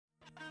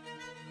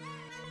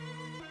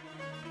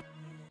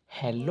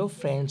Hello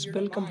friends,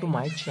 welcome to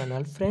my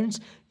channel. Friends,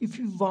 if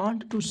you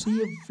want to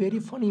see a very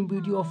funny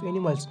video of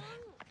animals,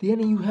 then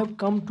you have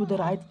come to the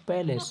right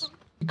place.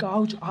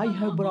 Because I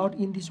have brought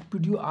in this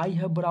video, I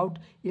have brought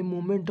a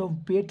moment of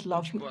pet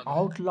laughing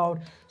out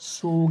loud.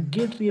 So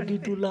get ready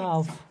to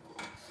laugh.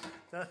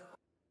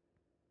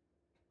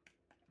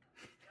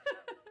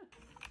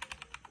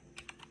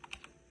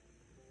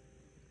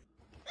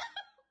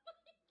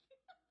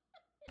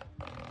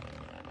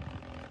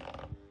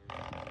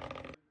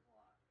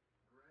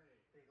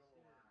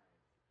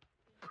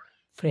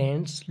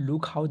 Friends,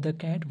 look how the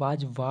cat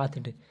was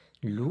bathed.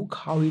 Look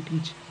how it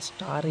is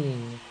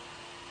starring.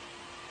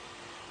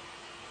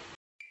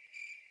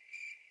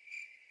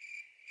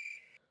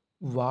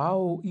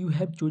 Wow, you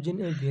have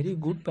chosen a very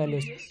good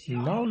palace.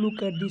 Now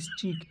look at this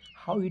chick,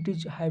 how it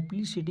is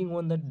happily sitting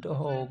on the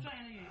dog.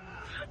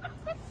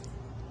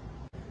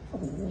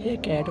 Hey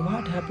cat,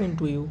 what happened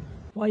to you?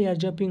 Why are you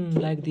jumping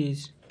like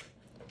this?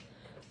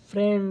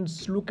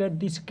 Friends, look at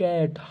this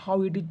cat,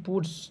 how it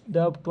puts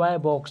the toy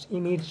box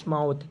in its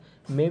mouth.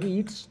 Maybe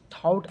it's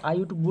thought I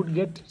would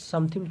get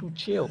something to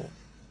chew.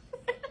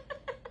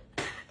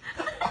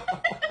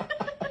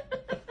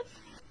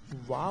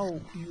 Wow,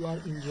 you are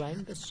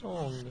enjoying the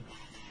song.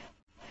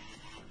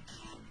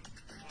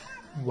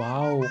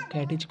 Wow,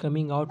 cat is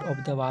coming out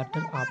of the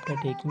water after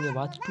taking a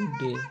bath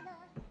today.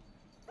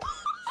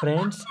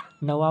 Friends,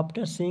 now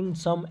after seeing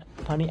some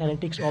funny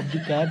antics of the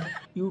cat,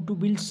 you too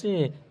will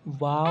say,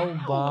 wow,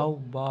 wow,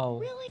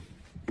 wow.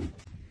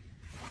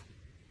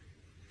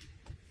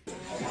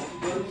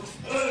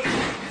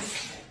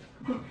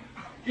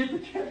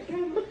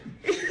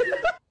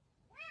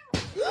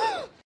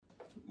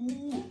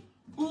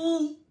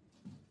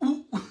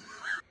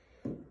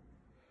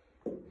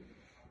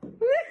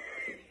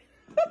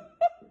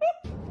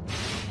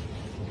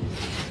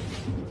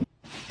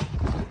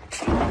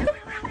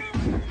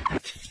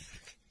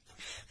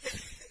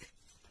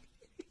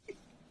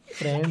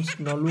 Friends,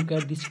 now look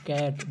at this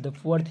cat. The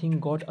poor thing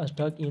got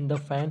stuck in the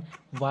fan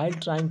while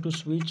trying to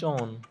switch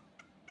on.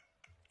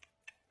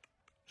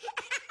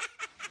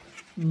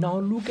 Now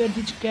look at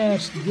these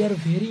cats. They are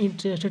very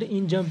interested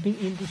in jumping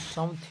into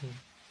something.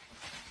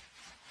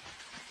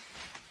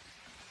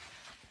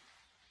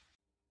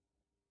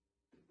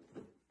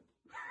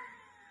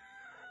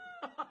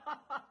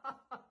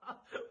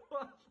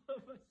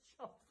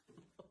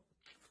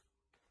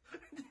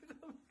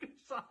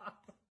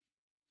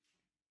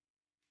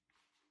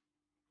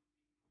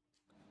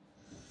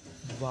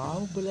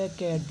 Wow, black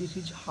cat, this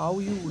is how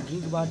you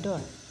drink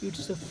water.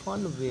 It's a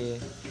fun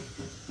way.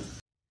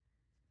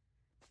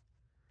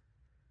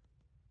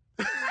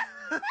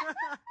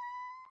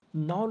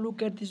 Now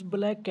look at this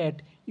black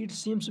cat. It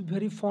seems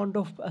very fond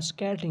of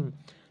skating.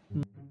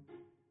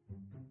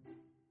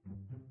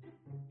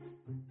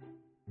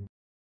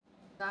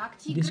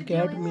 This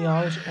cat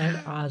meows and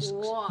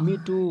asks me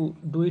to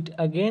do it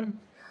again.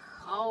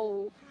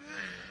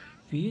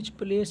 Which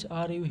place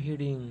are you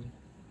heading?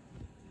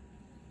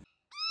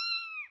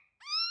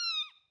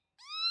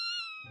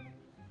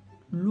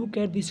 Look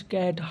at this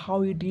cat,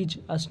 how it is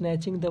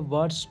snatching the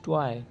bird's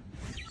toy.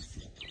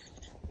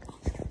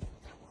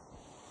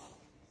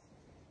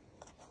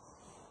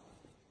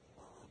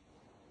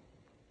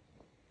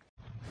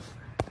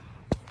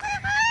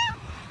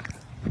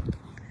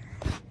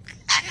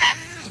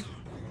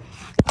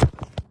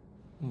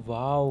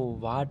 Wow,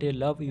 what a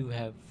love you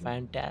have.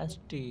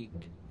 Fantastic.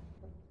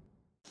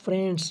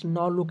 Friends,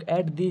 now look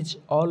at these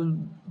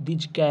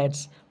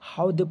cats,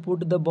 how they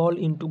put the ball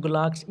into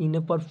glass in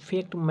a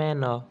perfect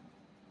manner.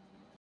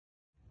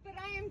 But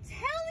I am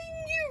telling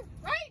you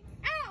right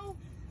now,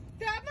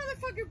 that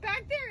motherfucker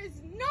back there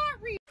is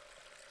not real.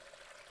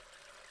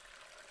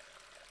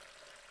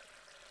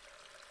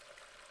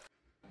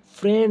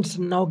 Friends,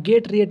 now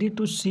get ready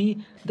to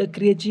see the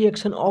crazy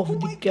action of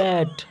the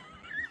cat.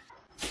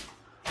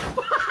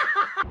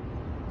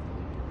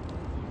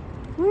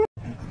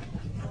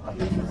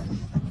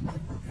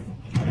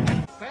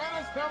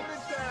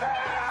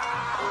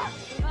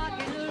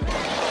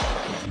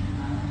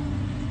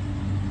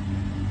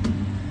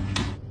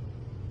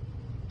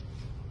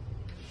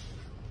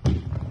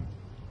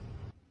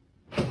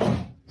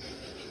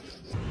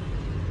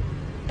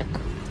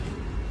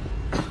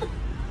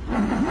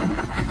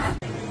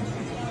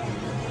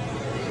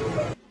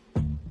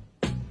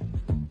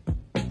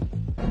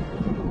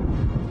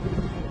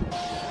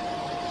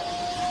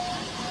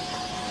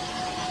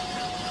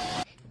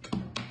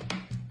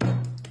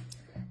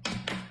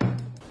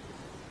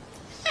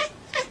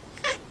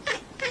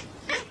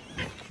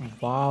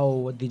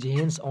 Wow, these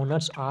hens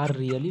owners are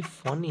really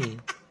funny.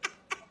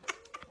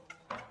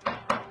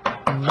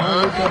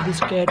 Now look at this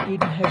cat,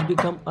 it has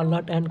become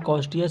alert and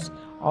cautious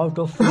out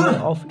of fear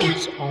of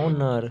its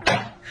owner.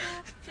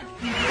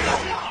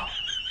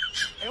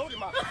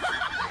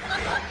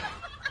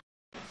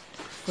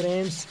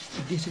 Friends,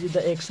 this is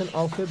the action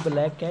of a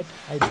black cat,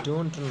 I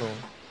don't know.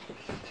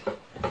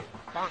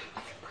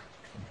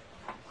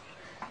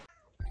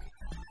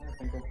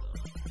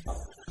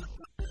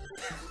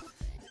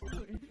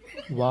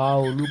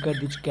 Wow, look at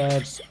these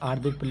cats. Are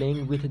they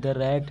playing with the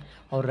rat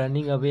or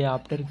running away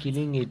after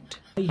killing it?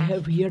 I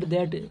have heard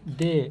that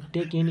they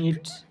take in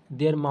it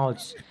their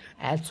mouths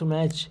as soon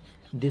as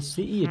they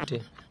see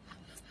it.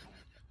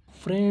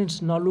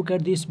 Friends, now look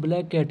at this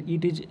black cat.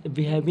 It is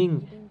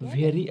behaving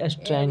very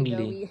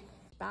strangely.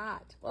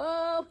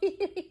 Whoa.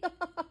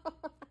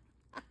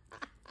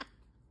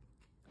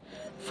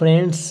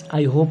 Friends,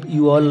 I hope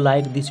you all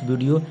like this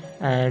video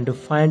and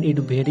find it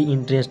very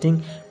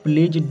interesting.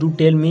 Please do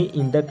tell me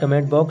in the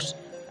comment box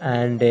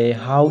and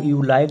how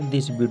you like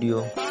this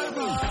video.